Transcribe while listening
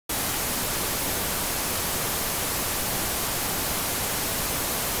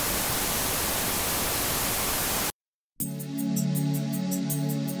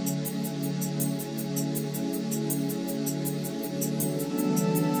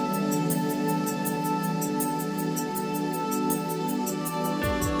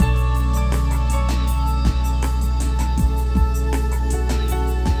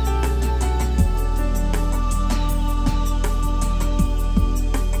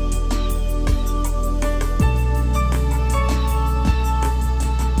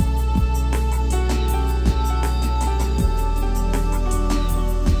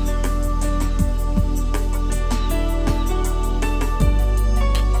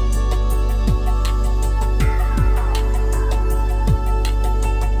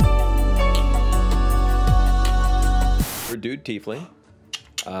dude tiefling.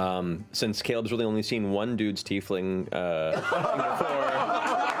 Since Caleb's really only seen one dude's tiefling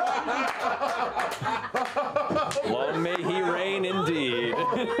long may he reign indeed.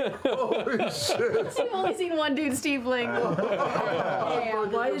 Holy shit. I've only seen one dude's tiefling.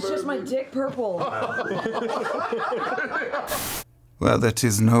 Why is just my dick purple? Well, it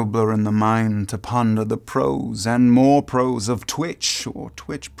is nobler in the mind to ponder the pros and more pros of Twitch or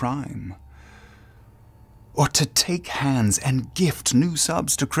Twitch Prime. Or to take hands and gift new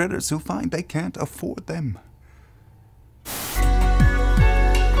subs to critters who find they can't afford them.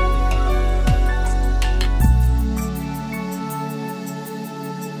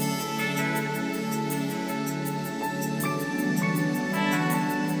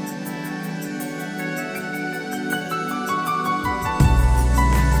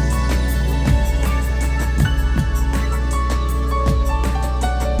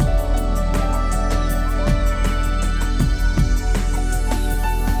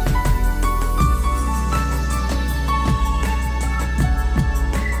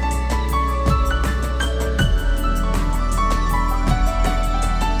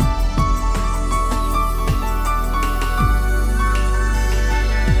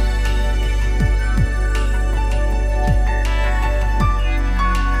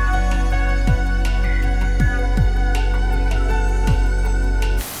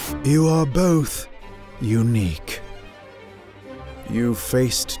 You are both unique. You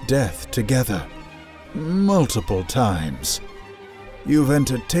faced death together multiple times. You've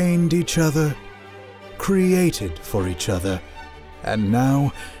entertained each other, created for each other, and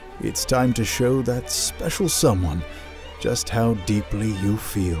now it's time to show that special someone just how deeply you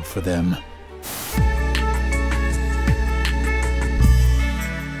feel for them.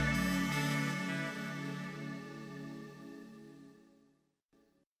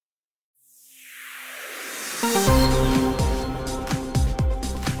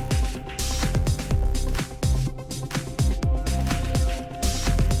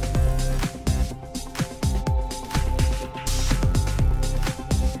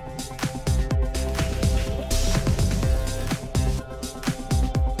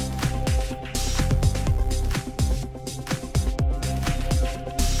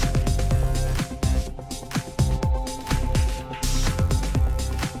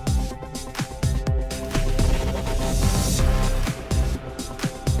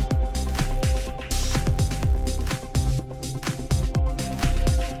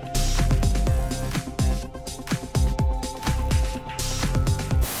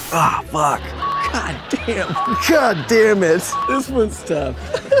 Ah, fuck. God damn. God damn it. This one's tough.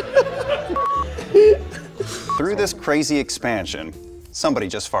 Through this crazy expansion, somebody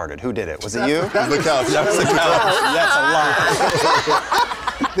just farted. Who did it? Was it you? That's the couch. That's the couch. That's a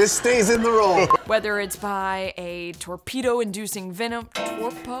lie. This stays in the roll. Whether it's by a torpedo-inducing venom...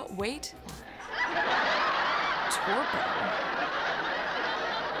 Torpo? Wait. Torpo?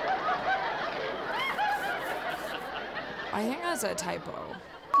 I think that's a typo.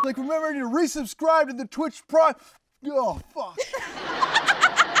 Like, remember to resubscribe to the Twitch Prime. Oh, fuck.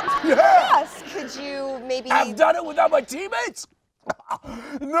 Yes, could you maybe... I've done it without my teammates?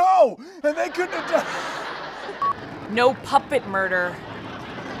 No, and they couldn't have done... No puppet murder.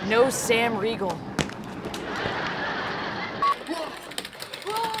 No Sam Riegel.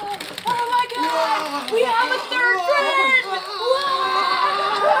 Oh my god! We have a third friend!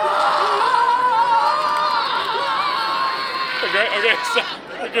 Okay, so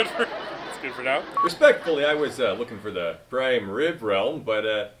it's good for now. Respectfully, I was looking for the prime rib realm,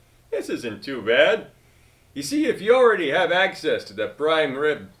 but this isn't too bad. You see, if you already have access to the prime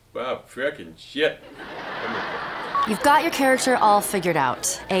rib, frickin' shit. You've got your character all figured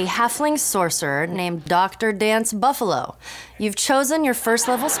out. A halfling sorcerer named Dr. Dance Buffalo. You've chosen your first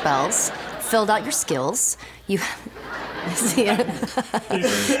level spells, filled out your skills. You... Is he in?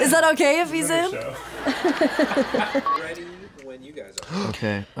 Is that okay if he's in? Ready when you guys are.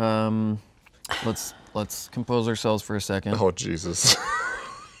 Okay, let's compose ourselves for a second. Oh, Jesus.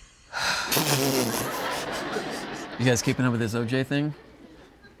 You guys keeping up with this OJ thing?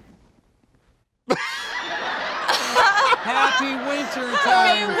 Happy winter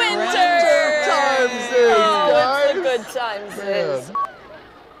time, Happy winter! Good times, Oh, it's a good times, Ziz.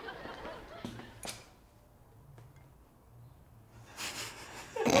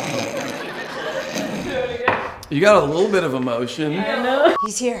 You got a little bit of emotion. I know.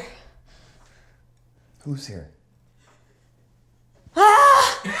 He's here. Who's here?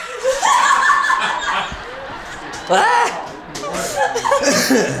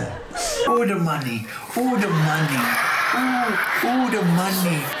 Oh, the money. Oh, the money. Ooh, the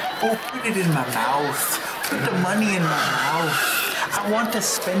money. Oh, put it in my mouth. put the money in my mouth. I want to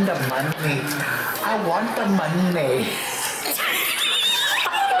spend the money. I want the money.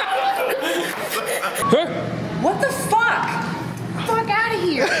 What the fuck? Fuck out of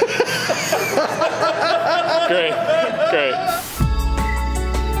here. Great, great.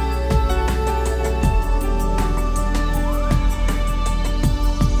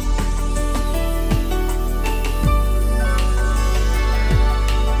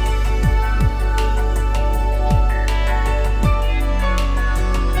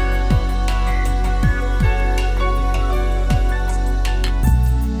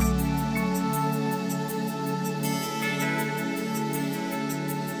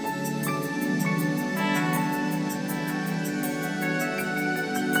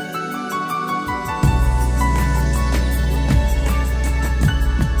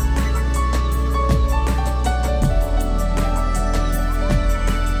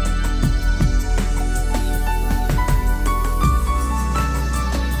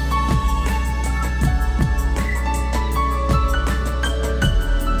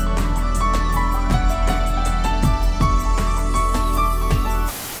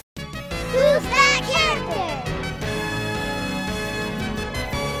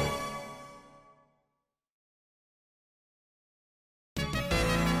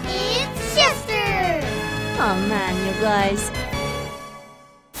 Oh man, you guys.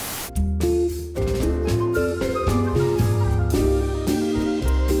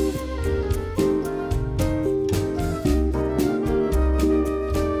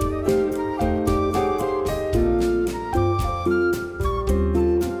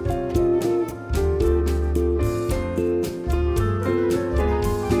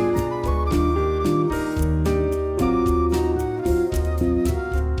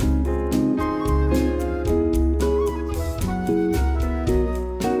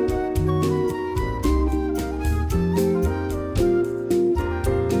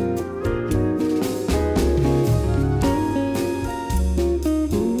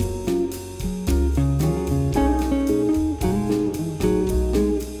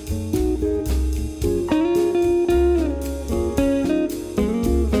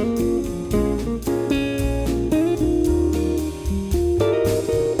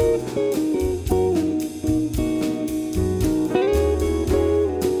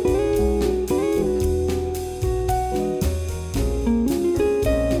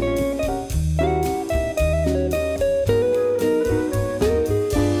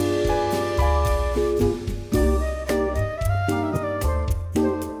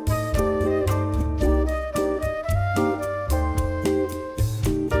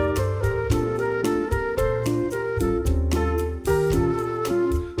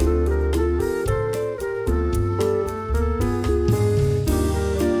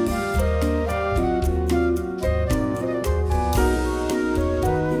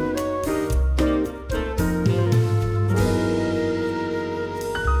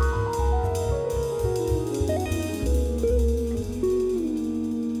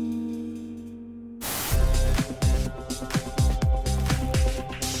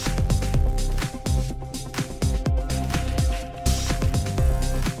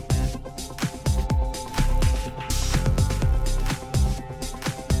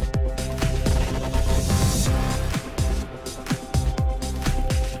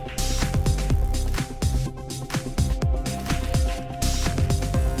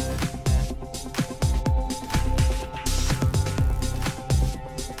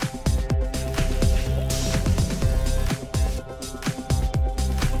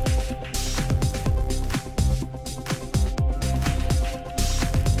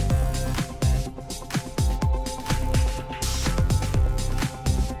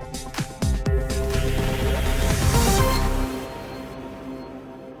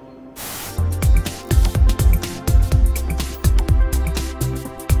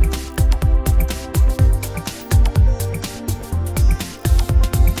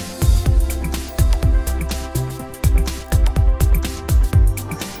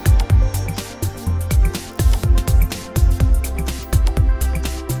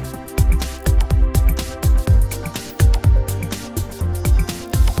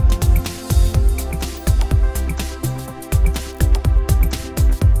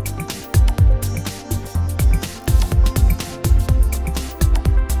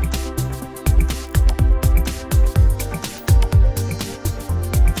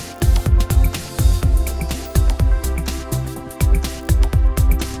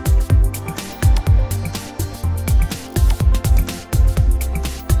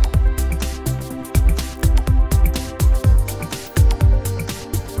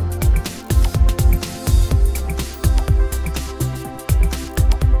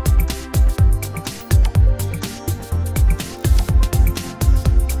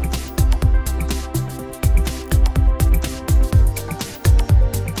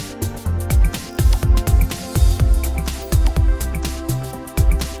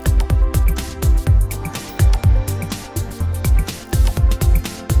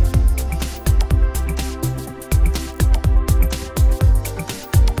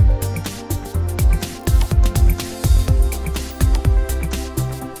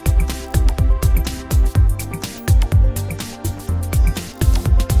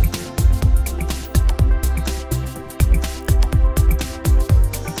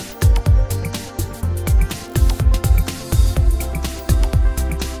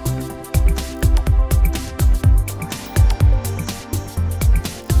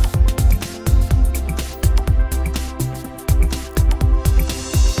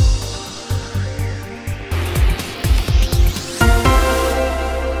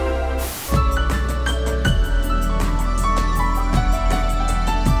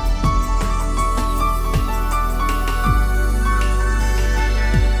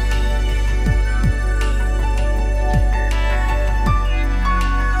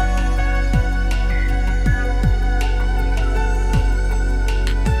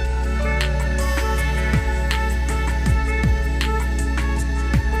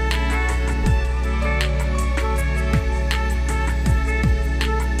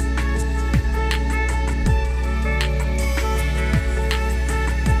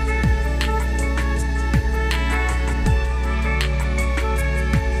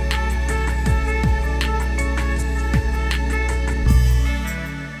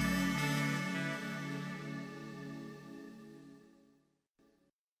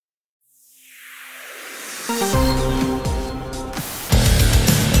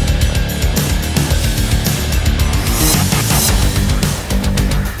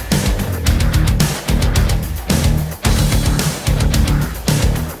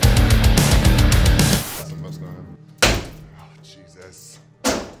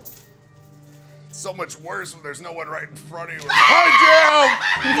 so much worse when there's no one right in front of you. Hi,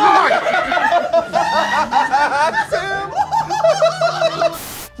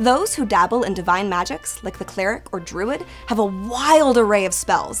 Jim! Those who dabble in divine magics, like the cleric or druid, have a wild array of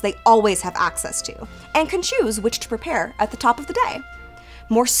spells they always have access to, and can choose which to prepare at the top of the day.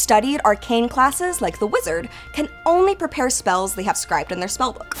 More studied arcane classes, like the wizard, can only prepare spells they have scribed in their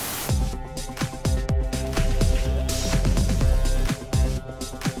spellbook.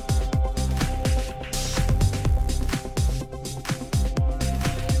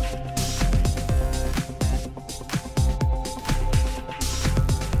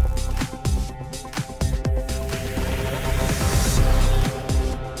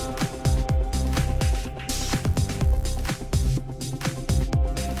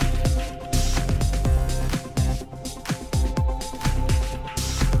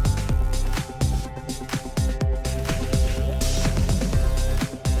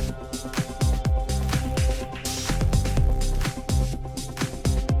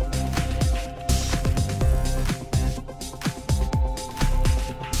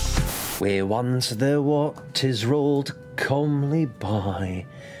 Where once the waters rolled calmly by,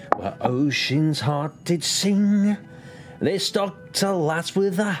 where ocean's heart did sing, there stalked a lass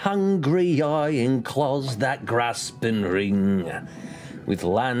with a hungry eye and claws that grasp and ring. With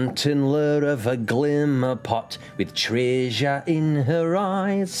lantern lure of a glimmer pot, with treasure in her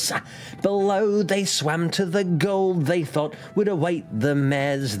eyes, below they swam to the gold they thought would await them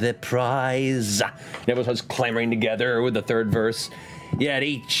as their prize. Everyone starts clamoring together with the third verse. Yet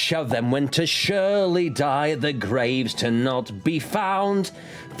each of them went to surely die, the graves to not be found.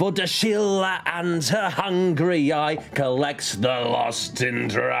 For Dashilla and her hungry eye collects the lost and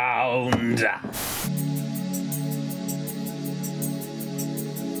drowned.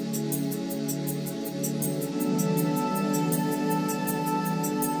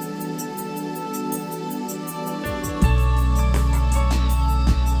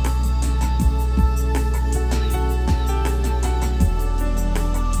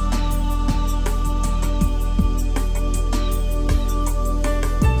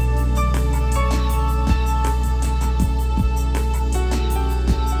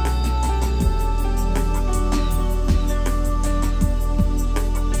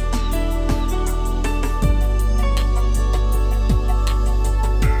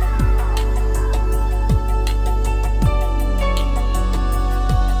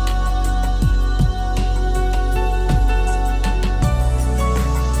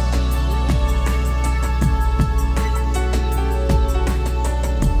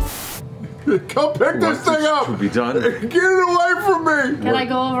 Come pick this thing up! Should be done. Get it away from me! Can I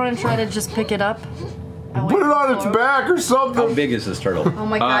go over and try to just pick it up? Put it on its back or something. How big is this turtle? Oh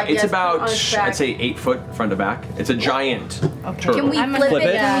my God, It's yes, about, on its back. I'd say 8 foot front to back. It's a giant turtle. Can we flip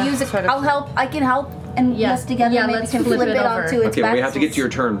it? Can we use it? I'll help. I can help. And us together, maybe let's can flip flip it it over. onto its Okay, back. we have to get to your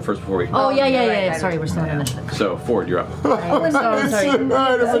turn first before we... Oh, yeah. Sorry, we're still on initiative. So, Ford, you're up. It's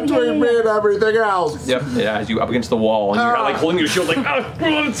right between me and everything else. Yep, it has you up against the wall, and you're like holding your shield like,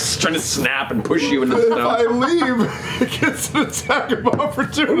 it's trying to snap and push you into the If snow. I leave, it gets an attack of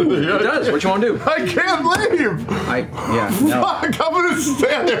opportunity. It does. What you want to do? I can't leave. No. Fuck, I'm gonna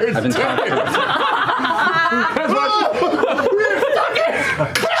stand there and I've been stare.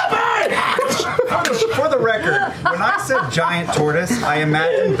 For the record, when I said giant tortoise, I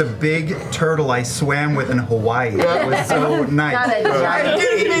imagined the big turtle I swam with in Hawaii. It was so nice. I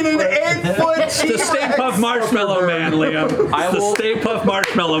didn't mean an 8-foot It's the Stay Puft Marshmallow Man, Liam. It's the Stay Puft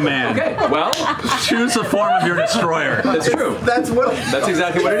Marshmallow Man. Okay, well, choose the form of your destroyer. That's true. That's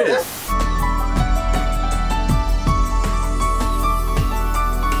exactly what it is.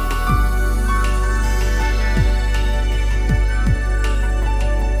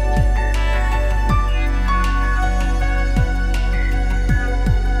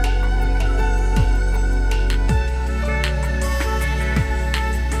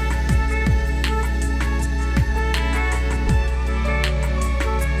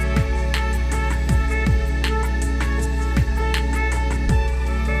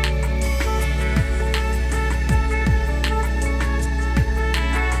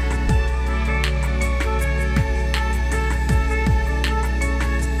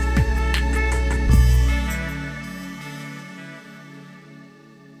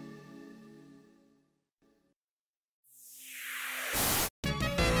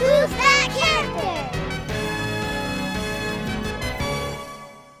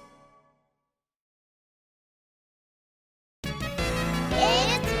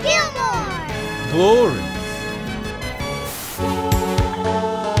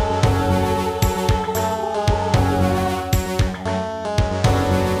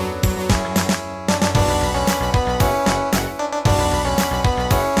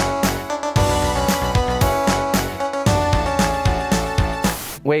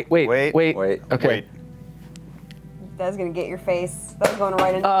 Wait. Okay. That's gonna get your face. That's going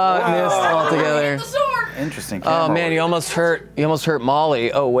right into. Missed altogether. Interesting. Oh man, you almost hurt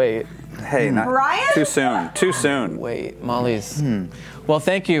Molly. Oh wait. Hey, not Brian? too soon. Too soon. Wait, Molly's. Well,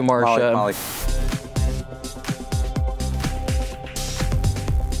 thank you, Marcia. Molly.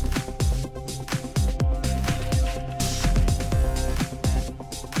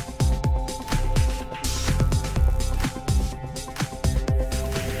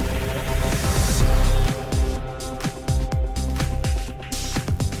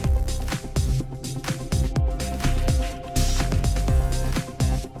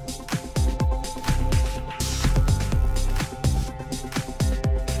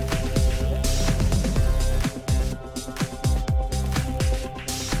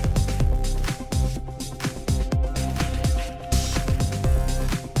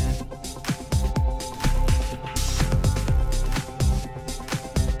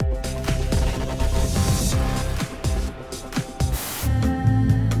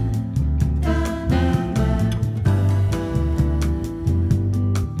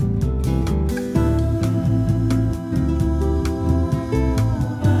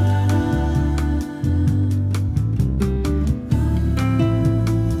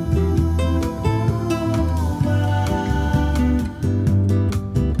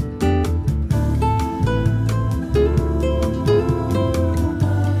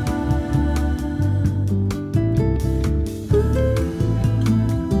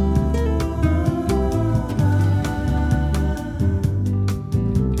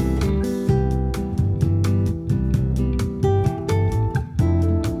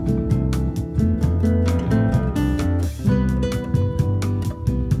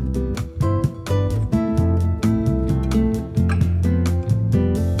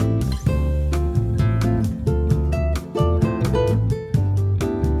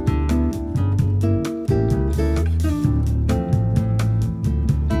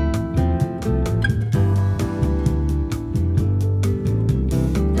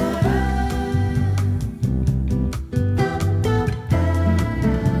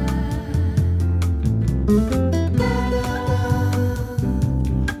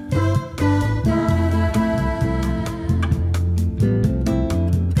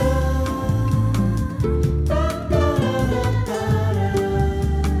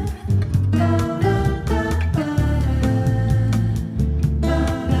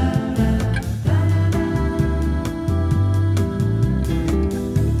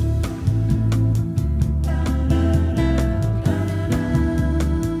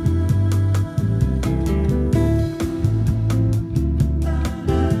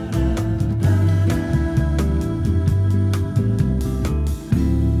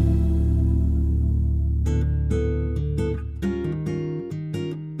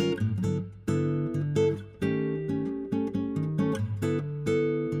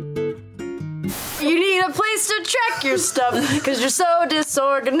 You need a place to track your stuff because you're so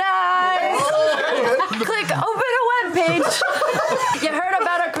disorganized. Click open a webpage. You heard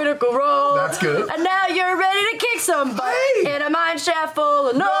about a critical role. That's good. And now you're ready to kick some butt in a mine shaft full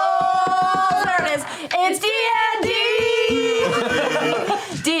of noise. There it is. It's D&D.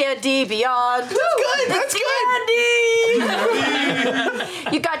 D&D Beyond. That's good. That's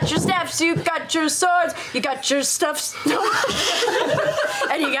You got your staffs, you got your swords, you got your stuffs,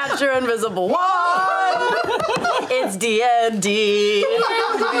 and you got your invisible wand. It's D&D.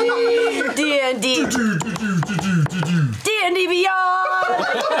 D&D. D&D Beyond.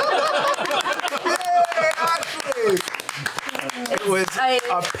 It was a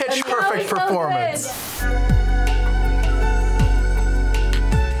pitch perfect performance.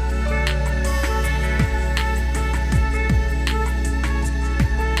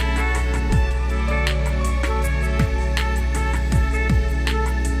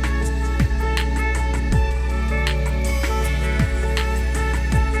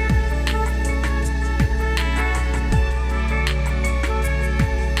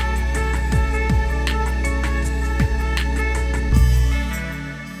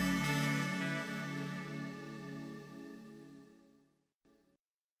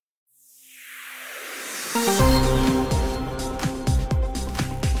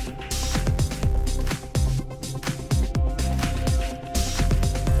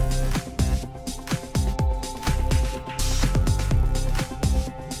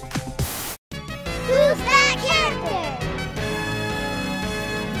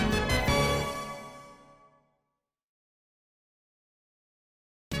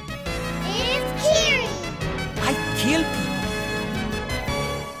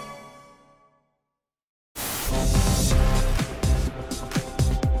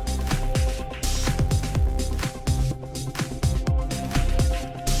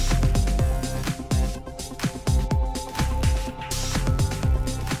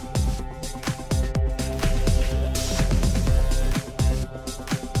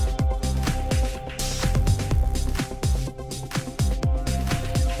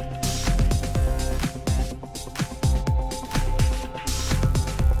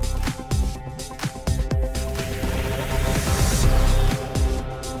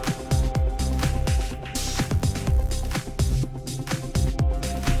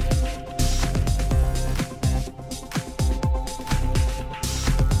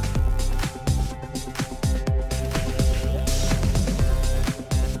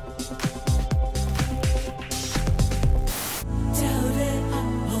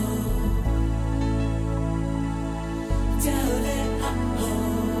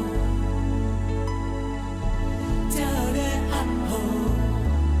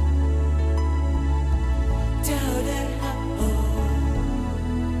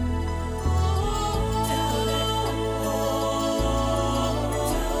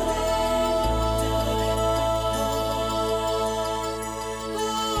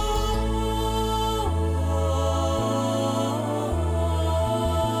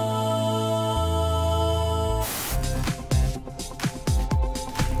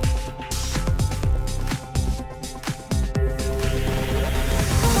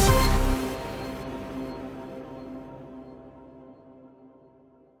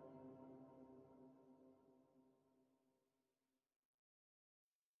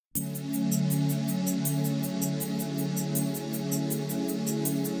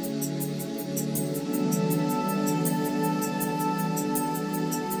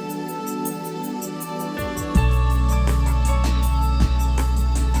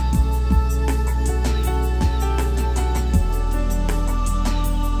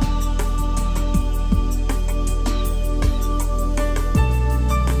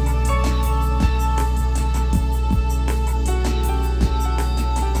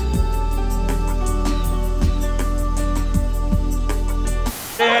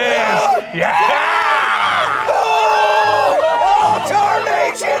 Yes! Yeah! Oh,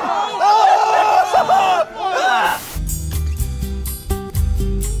 tarnation!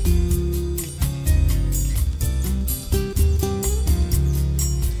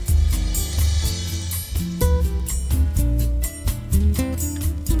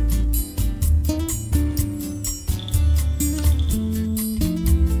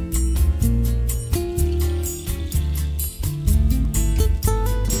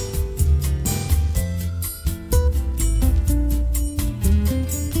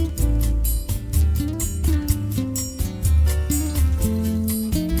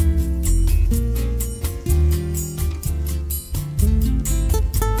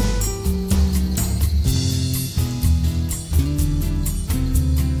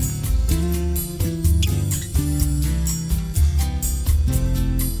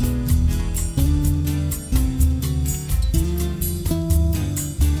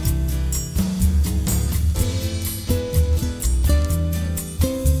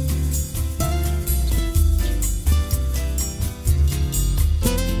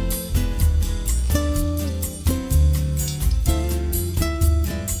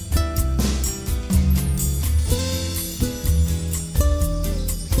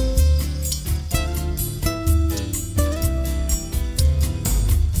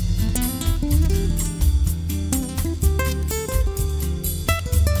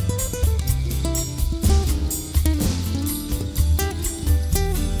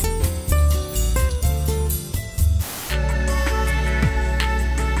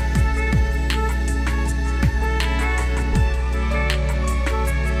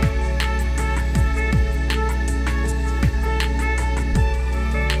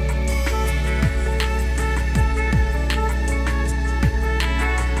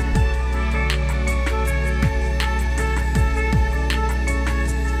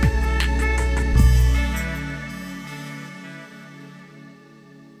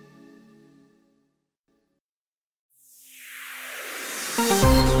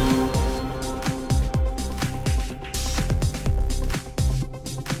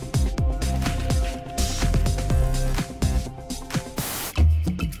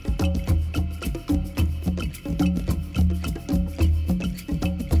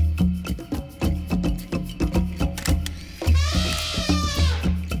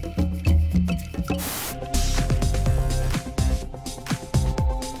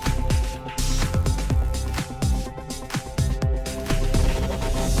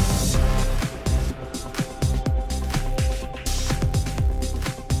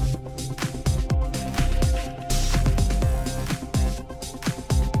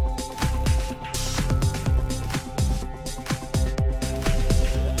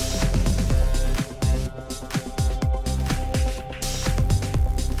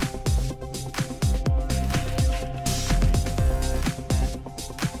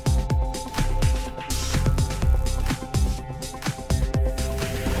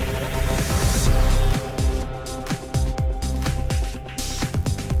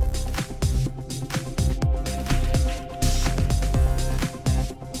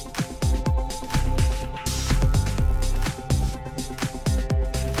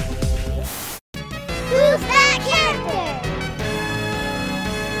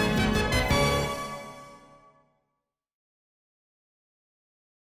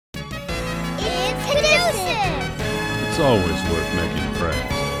 It's always worth making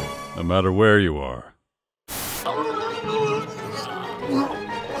friends, no matter where you are.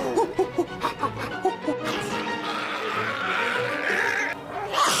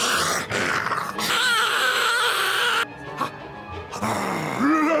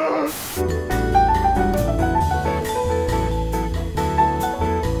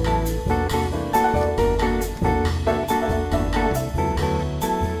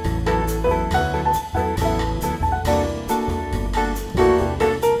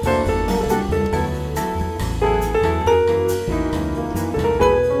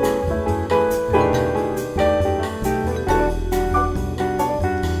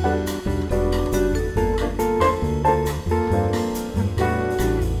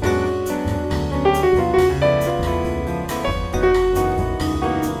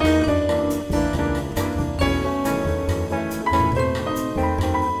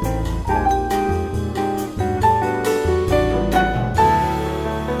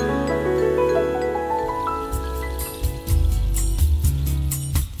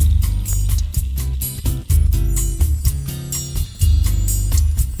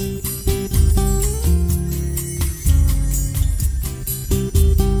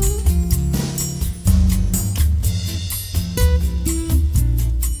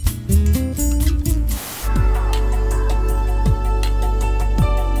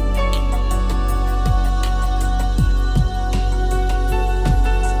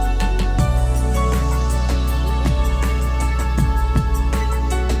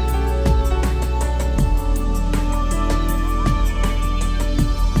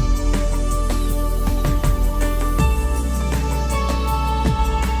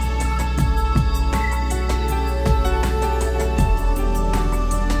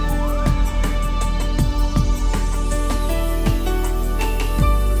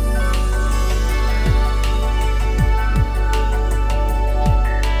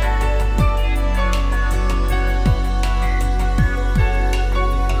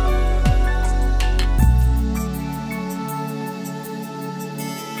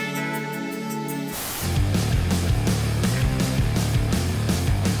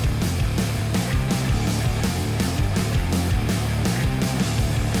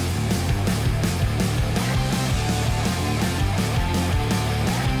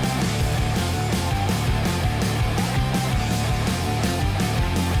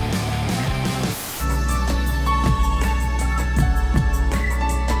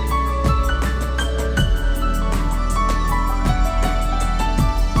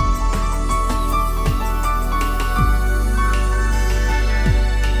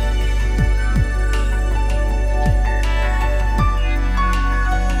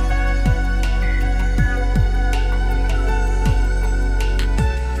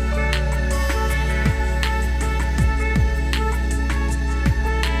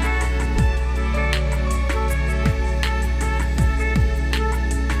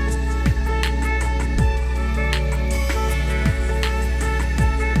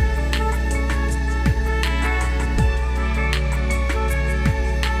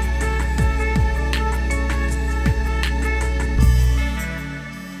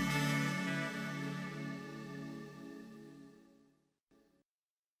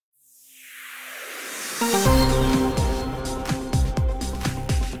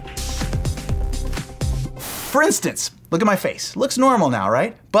 For instance, look at my face. Looks normal now,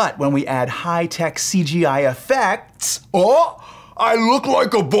 right? But when we add high-tech CGI effects, oh, I look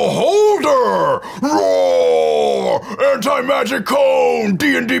like a beholder! Roar! Anti-magic cone!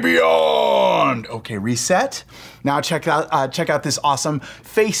 D&D Beyond! Okay, reset. Now check out this awesome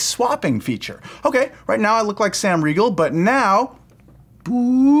face swapping feature. Okay, right now I look like Sam Riegel, but now,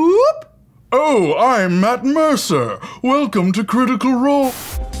 boop! Oh, I'm Matt Mercer. Welcome to Critical Role.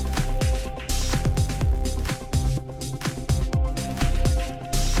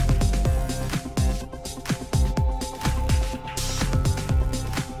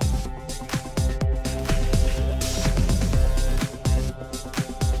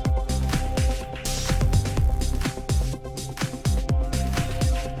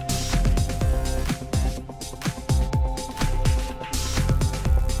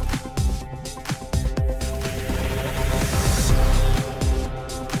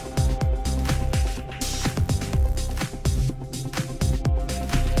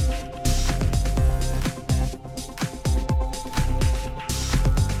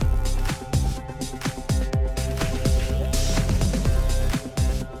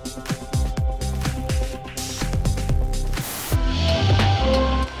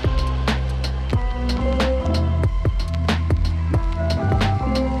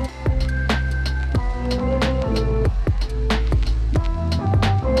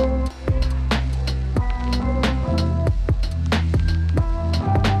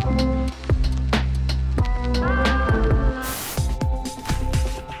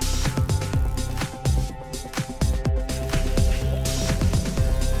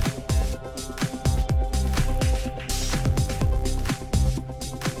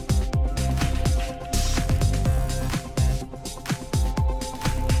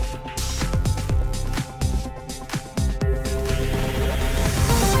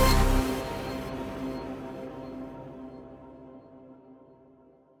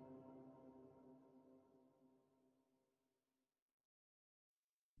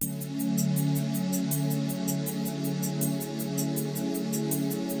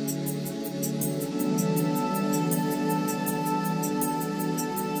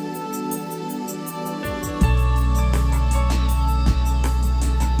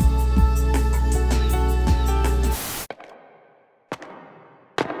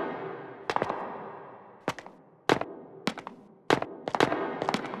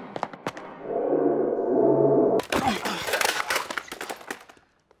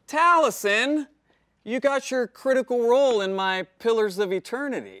 Taliesin, you got your critical role in my Pillars of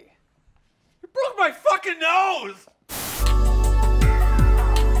Eternity. You broke my fucking nose!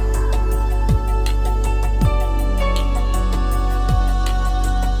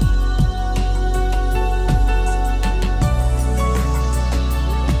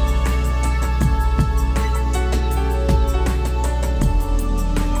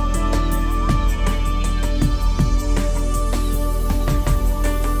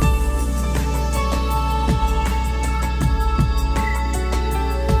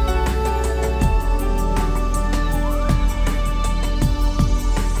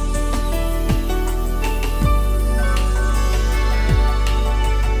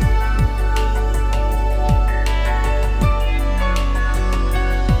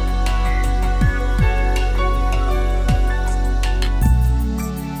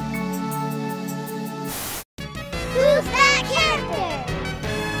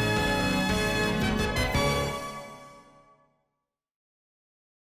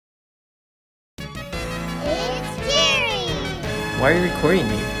 Why are you recording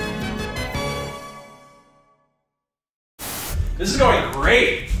me? This is going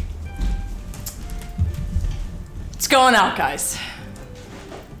great. It's going out, guys.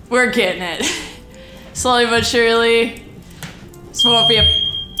 We're getting it. Slowly but surely. This won't be a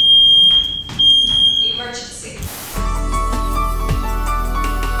emergency.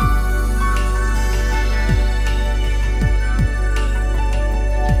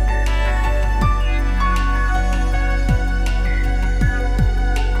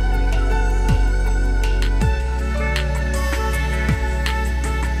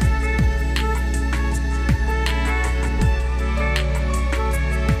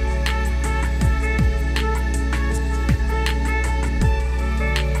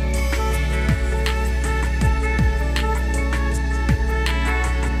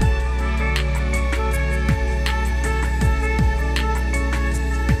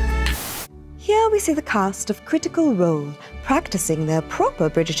 We see the cast of Critical Role practicing their proper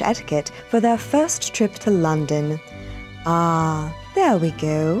British etiquette for their first trip to London. Ah, there we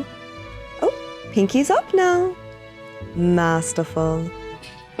go. Oh, Pinky's up now. Masterful.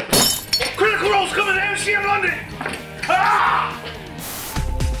 Critical Role Who's coming down here, London? Ah!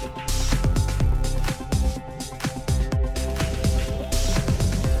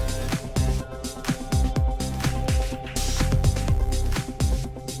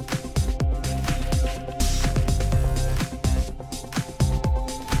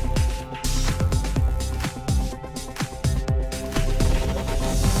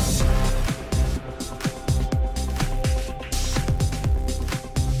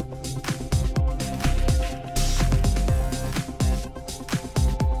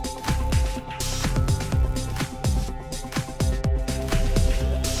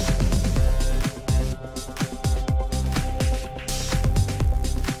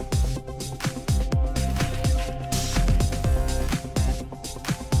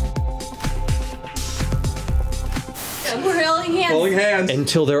 We're holding hands. Holding hands.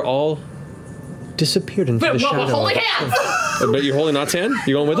 Until they're all disappeared into the shadow. Holding hands. But you're holding Nott's hand?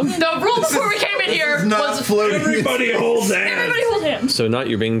 You going with them? The rule before we came in here was Everybody holds hands. Everybody hold hands. So not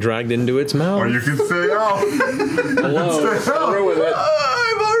you're being dragged into its mouth. Or you can stay out. Hello. Stay out. Through with it.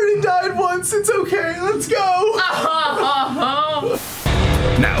 I've already died once. It's okay. Let's go.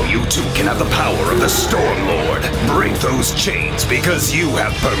 Now you two can have the power of the Storm Lord. Break those chains because you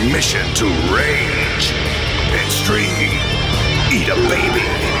have permission to rage. Extreme. Eat a baby.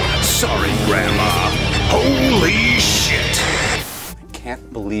 Sorry, Grandma. Holy shit. I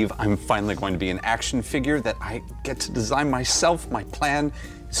can't believe I'm finally going to be an action figure that I get to design myself. My plan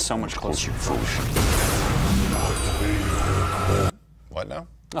is so much closer. What now?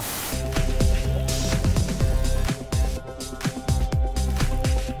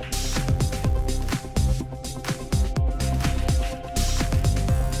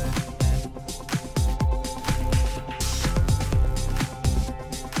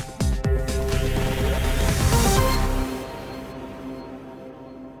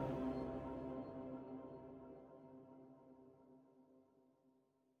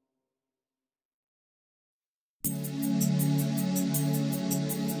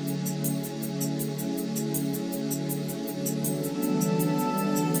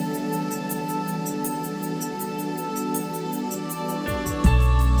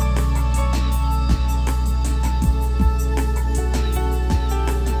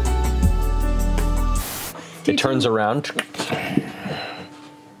 It turns around,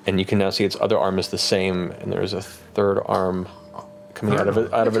 and you can now see its other arm is the same, and there's a third arm coming out of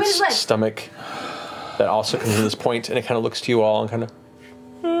its stomach that also comes to this point, and it kind of looks to you all and kind of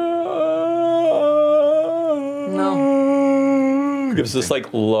gives this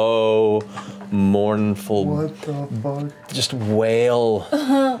like low, mournful, what the fuck? Just wail.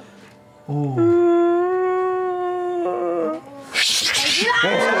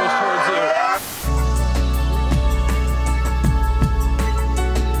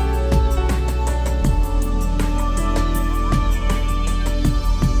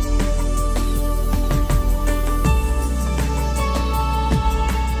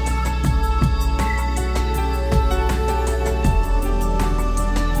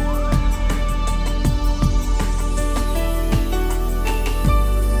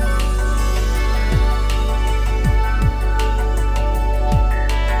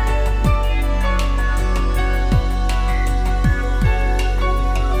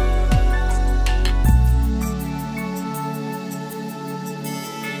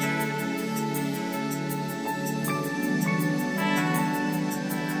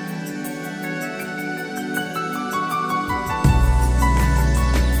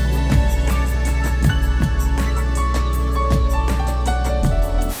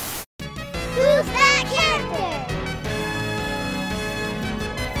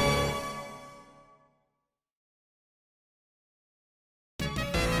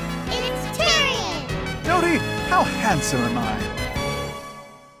 How handsome am I?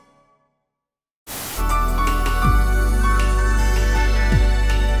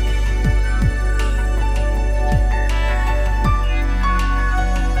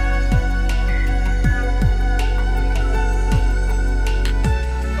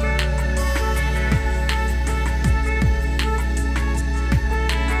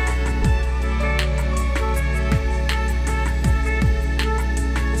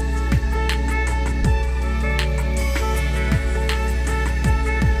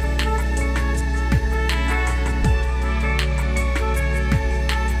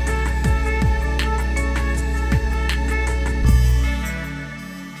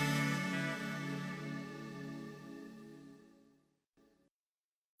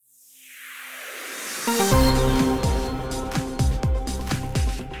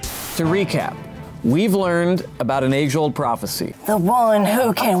 To recap, We've learned about an age-old prophecy. The one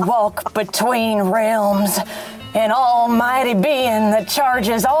who can walk between realms. An almighty being that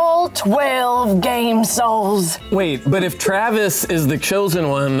charges all 12 game souls. Wait, but if Travis is the chosen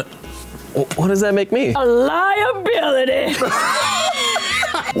one, what does that make me? A liability.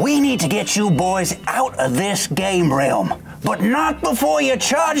 We need to get you boys out of this game realm, but not before you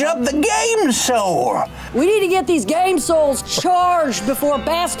charge up the game soul. We need to get these game souls charged before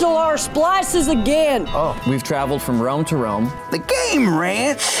Bastelar splices again. Oh, we've traveled from realm to realm. The Game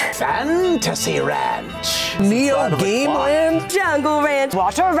Ranch. Fantasy Ranch. Neo Game Land. Jungle Ranch.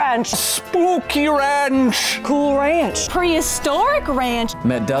 Water Ranch. Spooky Ranch. Cool Ranch. Prehistoric Ranch.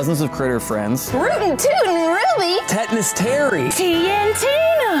 Met dozens of critter friends. Rootin' Tootin' Ruby. Tetanus Terry.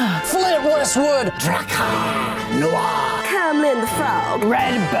 TNTina. Flint Westwood. Dracar Noir. Camlin the Frog.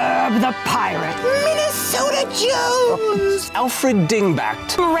 Red Burb the Pirate. Minnesota Jones. Alfred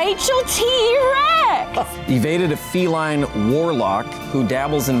Dingbat. Rachel T-Rex. Evaded a feline warlock who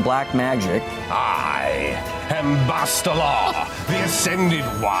dabbles in black magic. I am Bastelar, the Ascended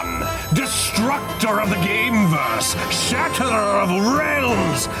One, Destructor of the Gameverse, Shatterer of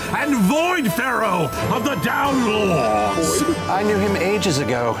Realms, and Void Pharaoh of the Downlords. I knew him ages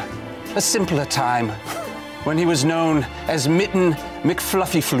ago. A simpler time, when he was known as Mitten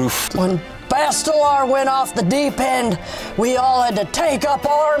McFluffyfloof. When Bastelar went off the deep end, we all had to take up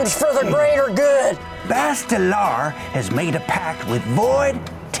arms for the greater good. Bastelar has made a pact with Void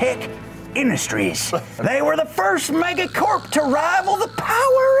Tech Industries. They were the first megacorp to rival the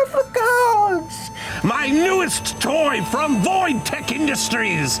power of the gods. My newest toy from Void Tech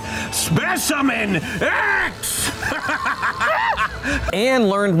Industries, Specimen X! And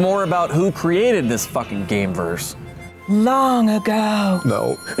learned more about who created this fucking gameverse. Long ago.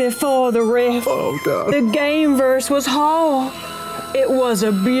 No. Before the rift. Oh, God. The Gameverse was whole. It was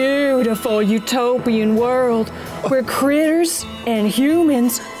a beautiful utopian world where critters and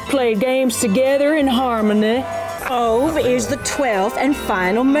humans played games together in harmony. Ove is the 12th and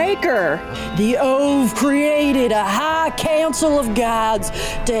final maker. The Ove created a high council of gods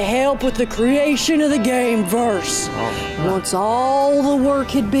to help with the creation of the Gameverse. Once all the work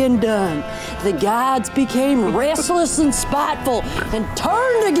had been done, the gods became restless and spiteful and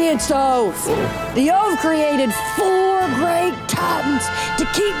turned against Ove. The Ove created 4 great titans to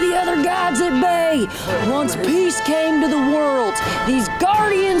keep the other gods at bay. Once peace came to the world, these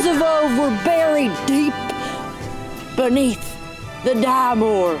guardians of Ove were buried deep beneath the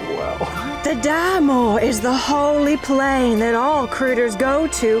Daimor. The Daimor is the holy plane that all critters go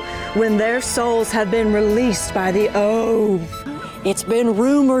to when their souls have been released by the Ove. It's been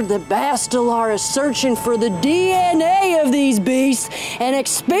rumored that Bastelar is searching for the DNA of these beasts and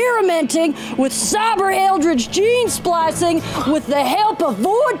experimenting with cyber eldritch gene splicing with the help of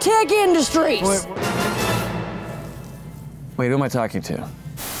Void Tech Industries. Wait, who am I talking to?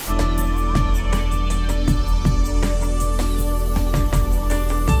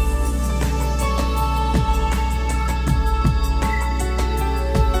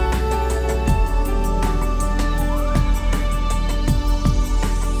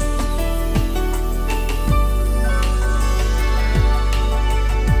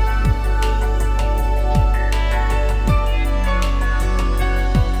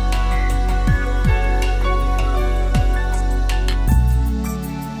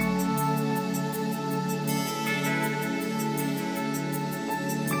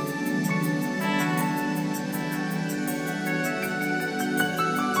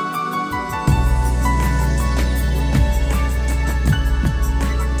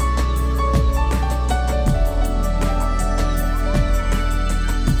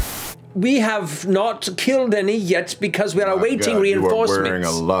 We have not killed any yet because we are awaiting God, reinforcements. You are wearing a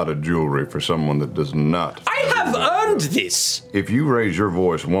lot of jewelry for someone that does not. I have earned this. If you raise your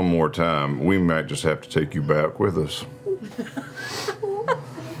voice one more time, we might just have to take you back with us.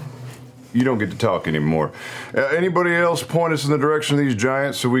 You don't get to talk anymore. Anybody else point us in the direction of these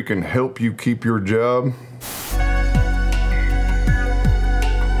giants so we can help you keep your job?